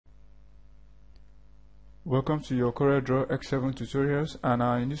Welcome to your CorelDraw X7 tutorials, and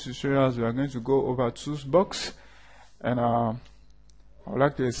in this tutorials we are going to go over Toolbox, and I would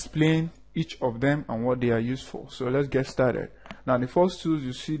like to explain each of them and what they are used for. So let's get started. Now the first tool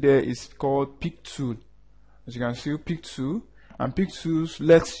you see there is called Pick Tool. As you can see, Pick Tool, and Pick Tools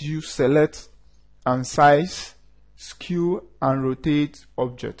lets you select and size, skew and rotate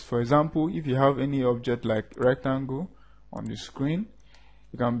objects. For example, if you have any object like rectangle on the screen,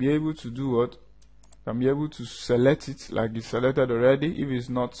 you can be able to do what? You can be able to select it like it's selected already. If it's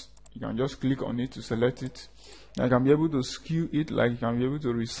not, you can just click on it to select it. And you can be able to skew it, like you can be able to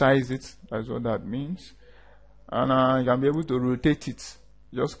resize it. That's what that means. And you can be able to rotate it.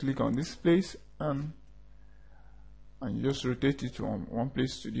 Just click on this place and you just rotate it from one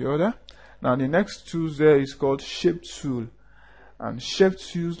place to the other. Now the next tool there is called Shape Tool, and Shape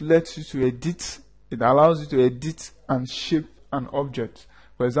Tool lets you to edit. It allows you to edit and shape an object.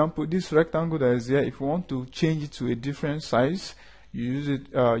 For example, this rectangle that is here, if you want to change it to a different size, you use it.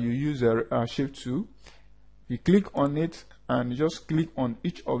 You use a shape tool. You click on it and you just click on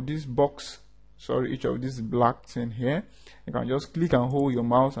each of these each of this black thing here. You can just click and hold your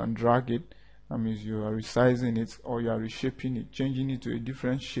mouse and drag it. That means you are resizing it or you are reshaping it, changing it to a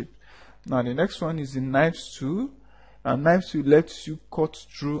different shape. Now the next one is the Knife Tool, and Knife Tool lets you cut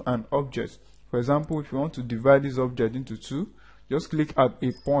through an object. For example, if you want to divide this object into two, just click at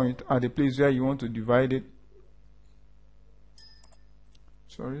a point at the place where you want to divide it.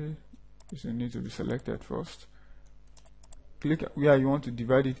 Sorry, this will need to be selected first. Click where you want to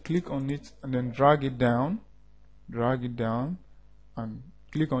divide it, click on it and then drag it down and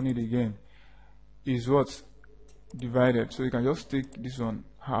click on it again. Is what's divided. So you can just take this one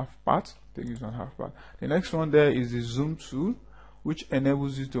half part, The next one there is the Zoom tool, which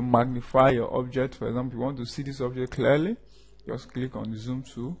enables you to magnify your object. For example, you want to see this object clearly, just click on the Zoom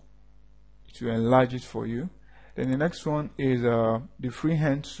tool to enlarge it for you. Then the next one is the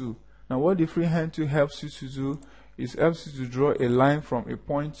Freehand tool. Now what the Freehand tool helps you to do is helps you to draw a line from a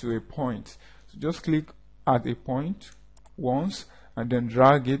point to a point. So just click at a point once and then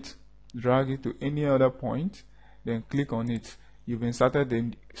drag it to any other point, then click on it. You've inserted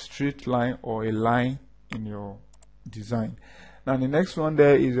a straight line or a line in your design. Now the next one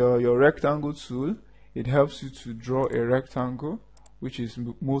there is your Rectangle tool. It helps you to draw a rectangle, which is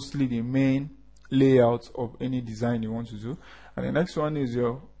mostly the main layout of any design you want to do. And the next one is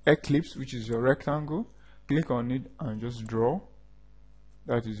your Ellipse, which is your rectangle. Click on it and just draw.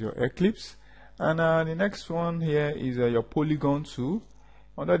 That is your ellipse. And the next one here is your Polygon tool.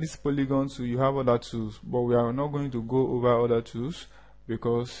 Under this Polygon tool, you have other tools, but we are not going to go over other tools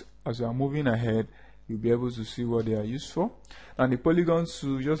because as we are moving ahead, you'll be able to see what they are used for. And the Polygon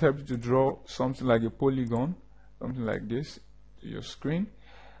tool just helps you to draw something like a polygon, something like this, to your screen.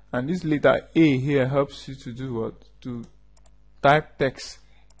 And this letter A here helps you to do what? To type text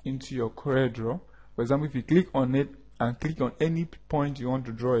into your CorelDraw. For example, if you click on it and click on any point you want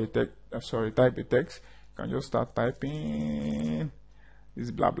to draw a text, type a text, you can just start typing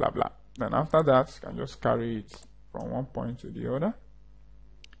this blah blah blah. Then after that, you can just carry it from one point to the other.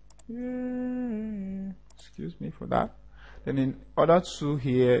 Excuse me for that. Then the other tool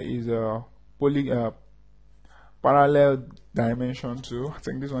here is a parallel dimension tool. I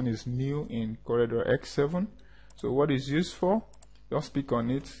think this one is new in CorelDraw X7. So what is used for? Just click on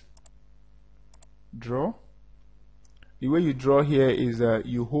it, draw. The way you draw here is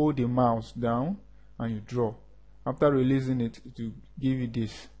you hold the mouse down and you draw. After releasing it, it will give you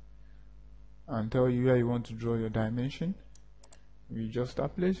this and tell you where you want to draw your dimension. You just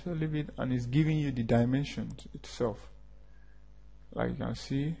apply, so leave it, and it's giving you the dimension itself. Like you can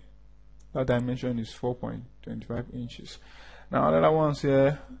see, that dimension is 4.25 inches. Now another ones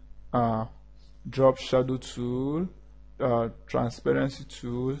here are Drop Shadow tool, Transparency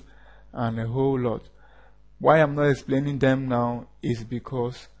tool, and a whole lot. Why I'm not explaining them now is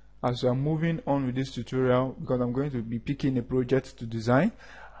because as we are moving on with this tutorial, because I'm going to be picking a project to design,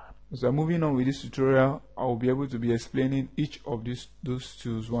 as I'm moving on with this tutorial, I will be able to be explaining each of those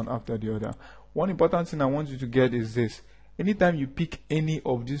tools one after the other. One important thing I want you to get is this: anytime you pick any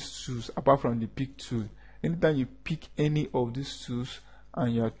of these tools, apart from the Pick tool, anytime you pick any of these tools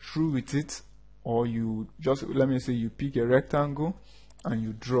and you are through with it, or you just, let me say, you pick a rectangle and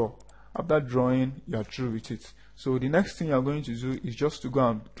you draw. After drawing, you are through with it. So the next thing you are going to do is just to go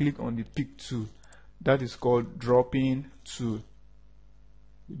and click on the Pick tool. That is called Dropping tool.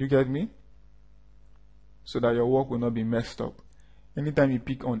 Did you get me? So that your work will not be messed up. Anytime you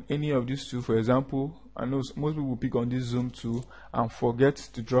pick on any of these two, for example, I know most people pick on this Zoom tool and forget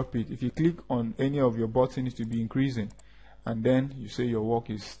to drop it. If you click on any of your buttons, it will be increasing, and then you say your work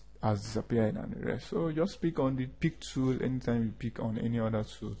is has disappeared and the rest. So just pick on the pick tool anytime you pick on any other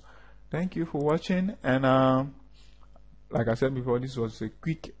tool. Thank you for watching, and like I said before, this was a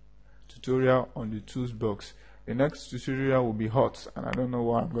quick tutorial on the tools box. The next tutorial will be hot, and I don't know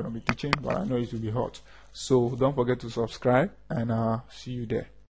what I'm going to be teaching, but I know it will be hot. So don't forget to subscribe, and see you there.